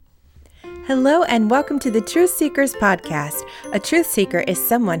Hello and welcome to the Truth Seekers podcast. A truth seeker is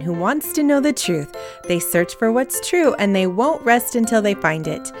someone who wants to know the truth. They search for what's true and they won't rest until they find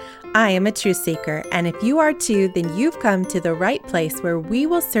it. I am a truth seeker, and if you are too, then you've come to the right place where we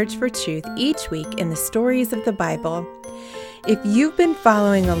will search for truth each week in the stories of the Bible. If you've been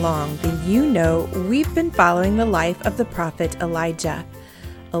following along, then you know we've been following the life of the prophet Elijah.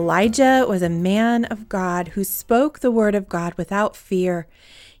 Elijah was a man of God who spoke the word of God without fear.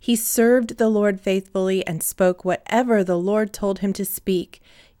 He served the Lord faithfully and spoke whatever the Lord told him to speak,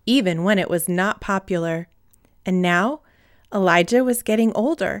 even when it was not popular. And now, Elijah was getting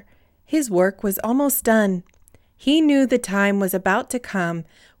older. His work was almost done. He knew the time was about to come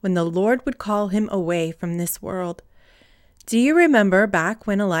when the Lord would call him away from this world. Do you remember back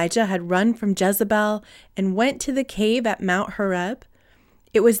when Elijah had run from Jezebel and went to the cave at Mount Horeb?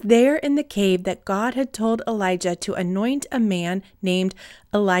 It was there in the cave that God had told Elijah to anoint a man named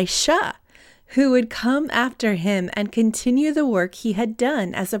Elisha, who would come after him and continue the work he had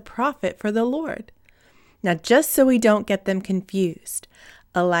done as a prophet for the Lord. Now, just so we don't get them confused,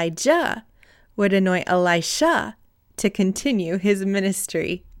 Elijah would anoint Elisha to continue his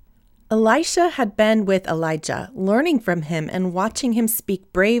ministry. Elisha had been with Elijah, learning from him and watching him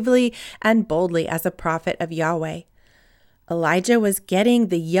speak bravely and boldly as a prophet of Yahweh. Elijah was getting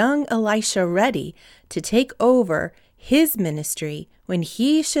the young Elisha ready to take over his ministry when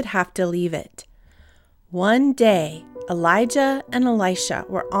he should have to leave it. One day, Elijah and Elisha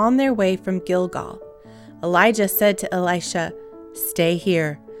were on their way from Gilgal. Elijah said to Elisha, "Stay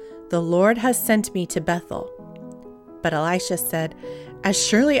here. The Lord has sent me to Bethel." But Elisha said, "As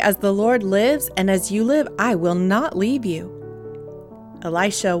surely as the Lord lives and as you live, I will not leave you."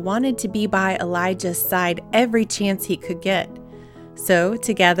 Elisha wanted to be by Elijah's side every chance he could get. So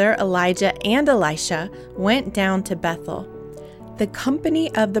together, Elijah and Elisha went down to Bethel. The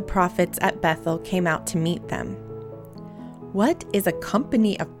company of the prophets at Bethel came out to meet them. What is a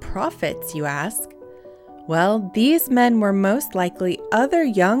company of prophets, you ask? Well, these men were most likely other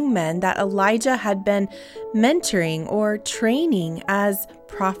young men that Elijah had been mentoring or training as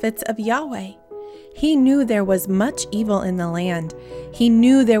prophets of Yahweh. He knew there was much evil in the land. He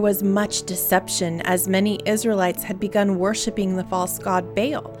knew there was much deception, as many Israelites had begun worshiping the false god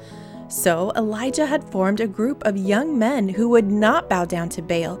Baal. So Elijah had formed a group of young men who would not bow down to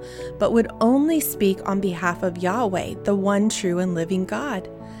Baal, but would only speak on behalf of Yahweh, the one true and living God.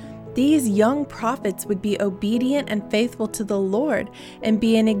 These young prophets would be obedient and faithful to the Lord and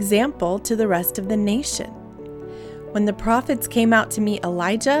be an example to the rest of the nation. When the prophets came out to meet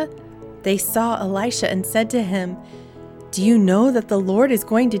Elijah, they saw Elisha and said to him, "Do you know that the Lord is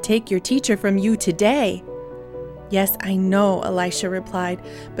going to take your teacher from you today?" "Yes, I know," Elisha replied,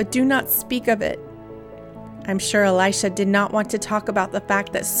 "but do not speak of it." I'm sure Elisha did not want to talk about the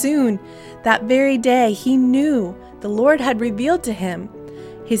fact that soon, that very day, he knew the Lord had revealed to him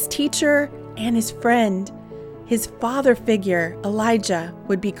his teacher and his friend, his father figure, Elijah,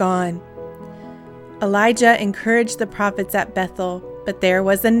 would be gone. Elijah encouraged the prophets at Bethel, but there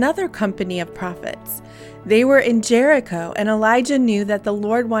was another company of prophets. They were in Jericho, and Elijah knew that the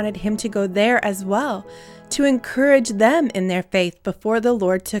Lord wanted him to go there as well, to encourage them in their faith before the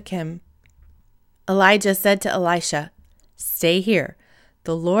Lord took him. Elijah said to Elisha, "Stay here.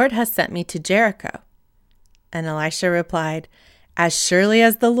 The Lord has sent me to Jericho." And Elisha replied, "As surely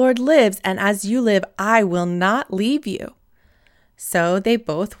as the Lord lives and as you live, I will not leave you." So they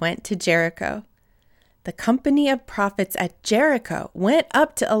both went to Jericho. The company of prophets at Jericho went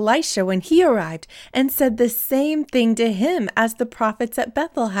up to Elisha when he arrived and said the same thing to him as the prophets at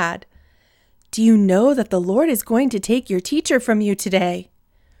Bethel had. "Do you know that the Lord is going to take your teacher from you today?"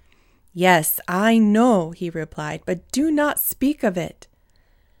 "Yes, I know," he replied, "but do not speak of it."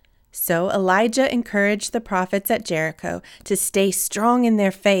 So Elijah encouraged the prophets at Jericho to stay strong in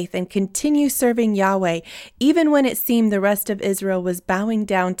their faith and continue serving Yahweh, even when it seemed the rest of Israel was bowing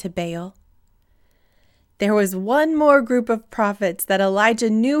down to Baal. There was one more group of prophets that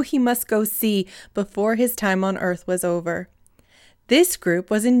Elijah knew he must go see before his time on earth was over. This group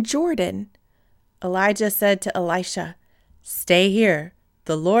was in Jordan. Elijah said to Elisha, "Stay here.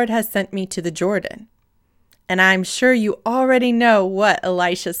 The Lord has sent me to the Jordan." And I'm sure you already know what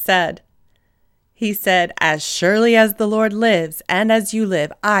Elisha said. He said, "As surely as the Lord lives and as you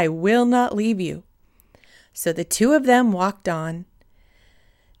live, I will not leave you." So the two of them walked on.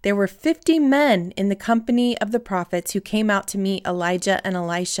 There were 50 men in the company of the prophets who came out to meet Elijah and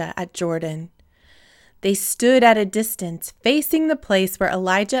Elisha at Jordan. They stood at a distance, facing the place where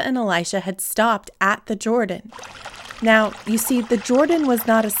Elijah and Elisha had stopped at the Jordan. Now, you see, the Jordan was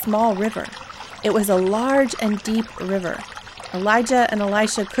not a small river. It was a large and deep river. Elijah and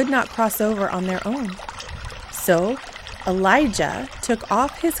Elisha could not cross over on their own. So Elijah took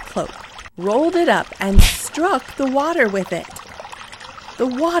off his cloak, rolled it up, and struck the water with it. The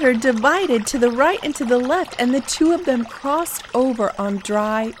water divided to the right and to the left, and the two of them crossed over on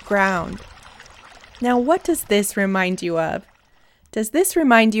dry ground. Now, what does this remind you of? Does this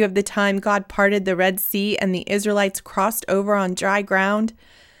remind you of the time God parted the Red Sea and the Israelites crossed over on dry ground?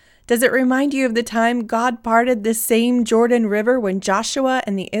 Does it remind you of the time God parted the same Jordan River when Joshua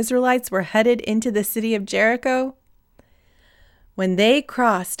and the Israelites were headed into the city of Jericho? When they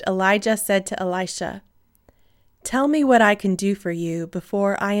crossed, Elijah said to Elisha, "Tell me what I can do for you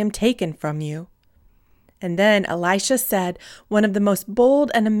before I am taken from you." And then Elisha said one of the most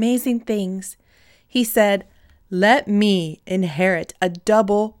bold and amazing things. He said, "Let me inherit a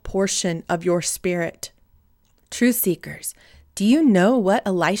double portion of your spirit." Truth seekers, do you know what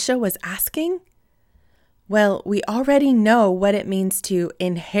Elisha was asking? Well, we already know what it means to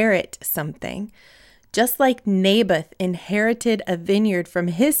inherit something. Just like Naboth inherited a vineyard from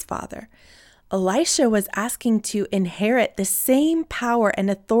his father, Elisha was asking to inherit the same power and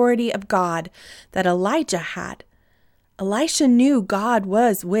authority of God that Elijah had. Elisha knew God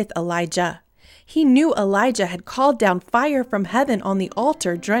was with Elijah. He knew Elijah had called down fire from heaven on the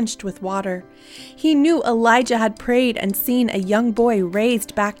altar drenched with water. He knew Elijah had prayed and seen a young boy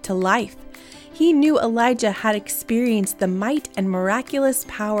raised back to life. He knew Elijah had experienced the might and miraculous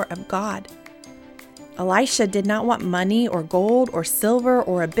power of God. Elisha did not want money or gold or silver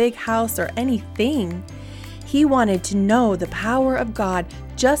or a big house or anything. He wanted to know the power of God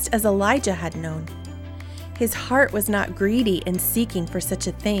just as Elijah had known. His heart was not greedy in seeking for such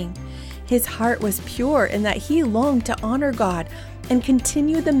a thing. His heart was pure in that he longed to honor God and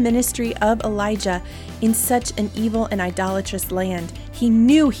continue the ministry of Elijah in such an evil and idolatrous land. He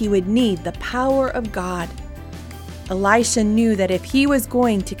knew he would need the power of God. Elisha knew that if he was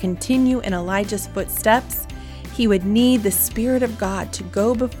going to continue in Elijah's footsteps, he would need the Spirit of God to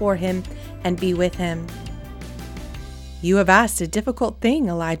go before him and be with him. "You have asked a difficult thing,"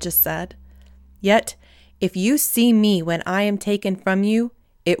 Elijah said. "Yet, if you see me when I am taken from you,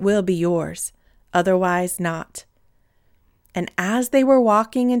 it will be yours, otherwise not." And as they were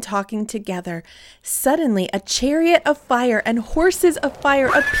walking and talking together, suddenly a chariot of fire and horses of fire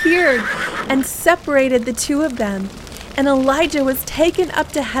appeared and separated the two of them, and Elijah was taken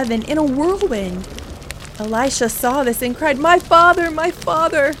up to heaven in a whirlwind. Elisha saw this and cried, my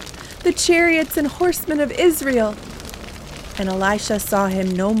father, the chariots and horsemen of Israel!" And Elisha saw him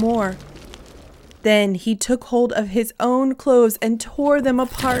no more. Then he took hold of his own clothes and tore them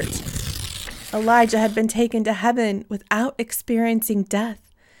apart. Elijah had been taken to heaven without experiencing death.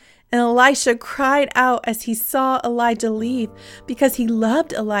 And Elisha cried out as he saw Elijah leave because he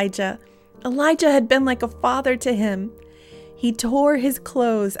loved Elijah. Elijah had been like a father to him. He tore his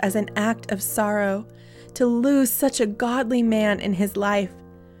clothes as an act of sorrow to lose such a godly man in his life.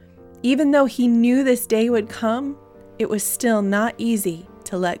 Even though he knew this day would come, it was still not easy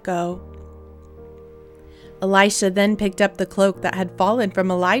to let go. Elisha then picked up the cloak that had fallen from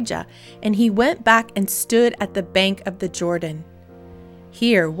Elijah, and he went back and stood at the bank of the Jordan.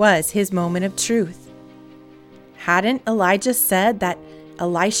 Here was his moment of truth. Hadn't Elijah said that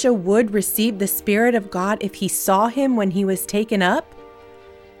Elisha would receive the Spirit of God if he saw him when he was taken up?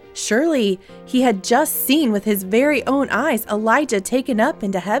 Surely he had just seen with his very own eyes Elijah taken up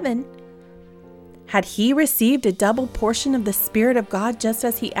into heaven. Had he received a double portion of the Spirit of God just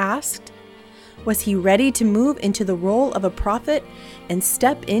as he asked? Was he ready to move into the role of a prophet and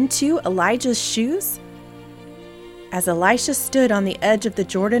step into Elijah's shoes? As Elisha stood on the edge of the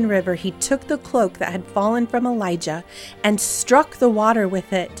Jordan River, he took the cloak that had fallen from Elijah and struck the water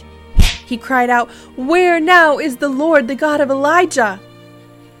with it. He cried out, "Where now is the Lord, the God of Elijah?"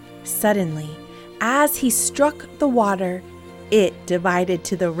 Suddenly, as he struck the water, it divided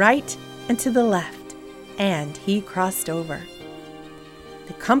to the right and to the left, and he crossed over.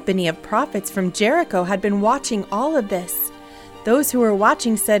 The company of prophets from Jericho had been watching all of this. Those who were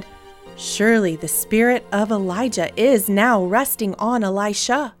watching said, "Surely the spirit of Elijah is now resting on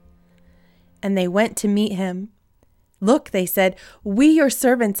Elisha." And they went to meet him. "Look," they said, "we, your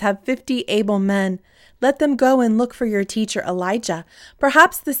servants, have 50 able men. Let them go and look for your teacher Elijah.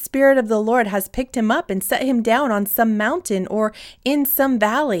 Perhaps the Spirit of the Lord has picked him up and set him down on some mountain or in some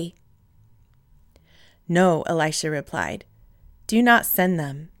valley." "No," Elisha replied. "Do not send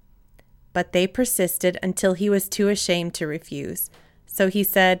them." But they persisted until he was too ashamed to refuse. So he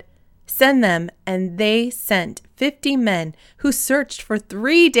said, "Send them," and they sent 50 men who searched for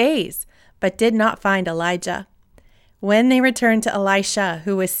 3 days, but did not find Elijah. When they returned to Elisha,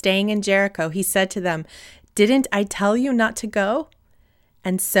 who was staying in Jericho, he said to them, Didn't I tell you not to go?"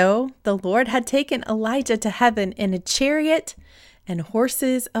 And so the Lord had taken Elijah to heaven in a chariot and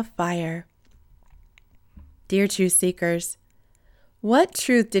horses of fire. Dear truth seekers, what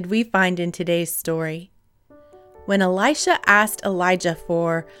truth did we find in today's story? When Elisha asked Elijah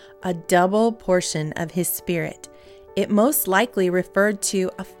for a double portion of his spirit, it most likely referred to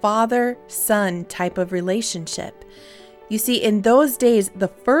a father-son type of relationship. You see, in those days, the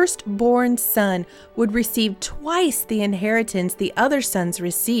firstborn son would receive twice the inheritance the other sons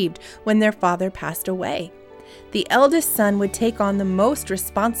received when their father passed away. The eldest son would take on the most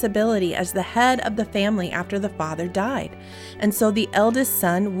responsibility as the head of the family after the father died, and so the eldest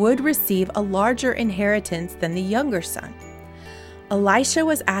son would receive a larger inheritance than the younger son. Elisha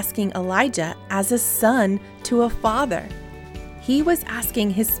was asking Elijah as a son to a father. He was asking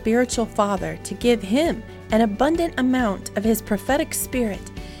his spiritual father to give him an abundant amount of his prophetic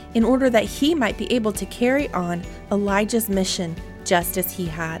spirit in order that he might be able to carry on Elijah's mission just as he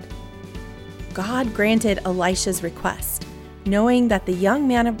had. God granted Elisha's request, knowing that the young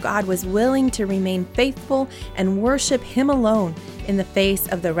man of God was willing to remain faithful and worship him alone in the face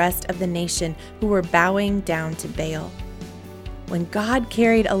of the rest of the nation who were bowing down to Baal. When God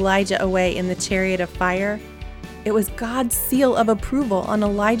carried Elijah away in the chariot of fire, it was God's seal of approval on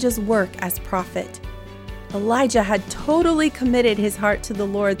Elijah's work as prophet. Elijah had totally committed his heart to the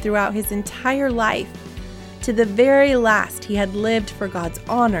Lord throughout his entire life. To the very last, he had lived for God's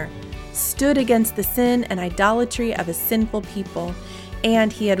honor, stood against the sin and idolatry of a sinful people,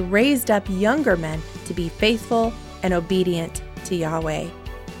 and he had raised up younger men to be faithful and obedient to Yahweh.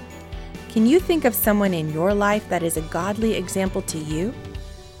 Can you think of someone in your life that is a godly example to you,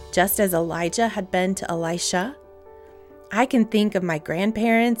 just as Elijah had been to Elisha? I can think of my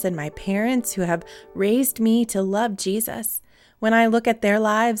grandparents and my parents who have raised me to love Jesus. When I look at their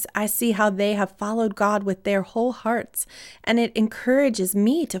lives, I see how they have followed God with their whole hearts, and it encourages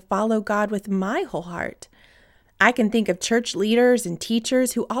me to follow God with my whole heart. I can think of church leaders and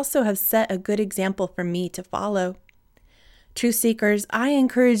teachers who also have set a good example for me to follow. Truth seekers, I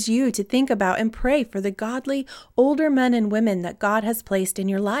encourage you to think about and pray for the godly older men and women that God has placed in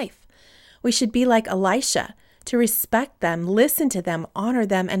your life. We should be like Elisha, to respect them, listen to them, honor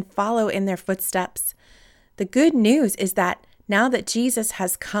them, and follow in their footsteps. The good news is that now that Jesus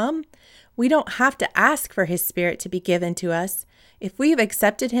has come, we don't have to ask for his spirit to be given to us. If we've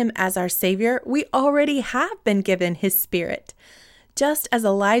accepted him as our Savior, we already have been given his spirit. Just as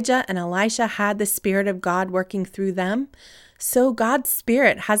Elijah and Elisha had the Spirit of God working through them, so God's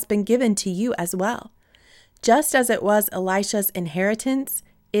Spirit has been given to you as well. Just as it was Elisha's inheritance,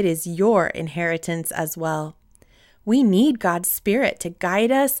 it is your inheritance as well. We need God's Spirit to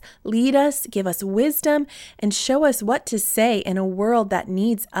guide us, lead us, give us wisdom, and show us what to say in a world that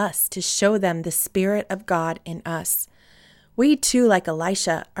needs us to show them the Spirit of God in us. We too, like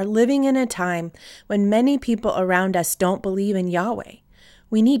Elisha, are living in a time when many people around us don't believe in Yahweh.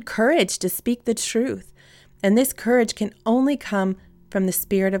 We need courage to speak the truth, and this courage can only come from the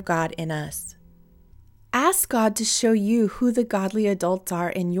Spirit of God in us. Ask God to show you who the godly adults are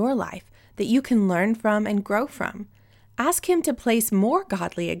in your life that you can learn from and grow from. Ask him to place more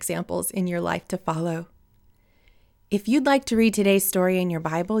godly examples in your life to follow. If you'd like to read today's story in your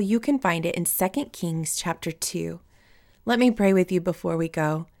Bible, you can find it in 2 Kings chapter 2. Let me pray with you before we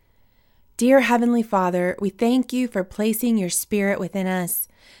go. Dear Heavenly Father, we thank you for placing your Spirit within us.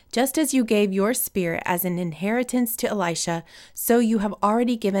 Just as you gave your Spirit as an inheritance to Elisha, so you have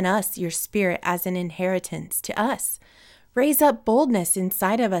already given us your Spirit as an inheritance to us. Raise up boldness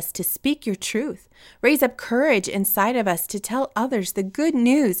inside of us to speak your truth. Raise up courage inside of us to tell others the good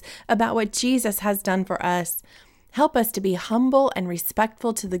news about what Jesus has done for us. Help us to be humble and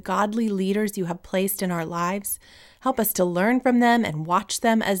respectful to the godly leaders you have placed in our lives. Help us to learn from them and watch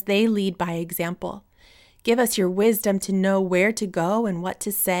them as they lead by example. Give us your wisdom to know where to go and what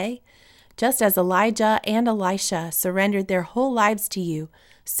to say. Just as Elijah and Elisha surrendered their whole lives to you,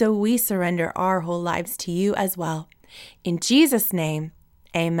 so we surrender our whole lives to you as well. In Jesus' name,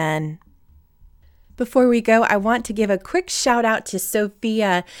 amen. Before we go, I want to give a quick shout out to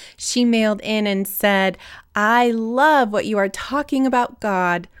Sophia. She mailed in and said, "I love what you are talking about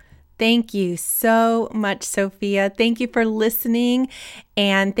God." Thank you so much, Sophia. Thank you for listening,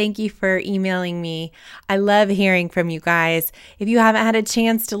 and thank you for emailing me. I love hearing from you guys. If you haven't had a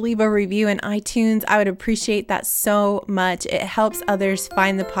chance to leave a review in iTunes, I would appreciate that so much. It helps others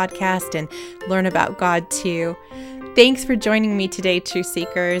find the podcast and learn about God too. Thanks for joining me today, Truth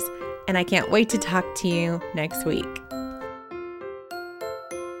Seekers, and I can't wait to talk to you next week.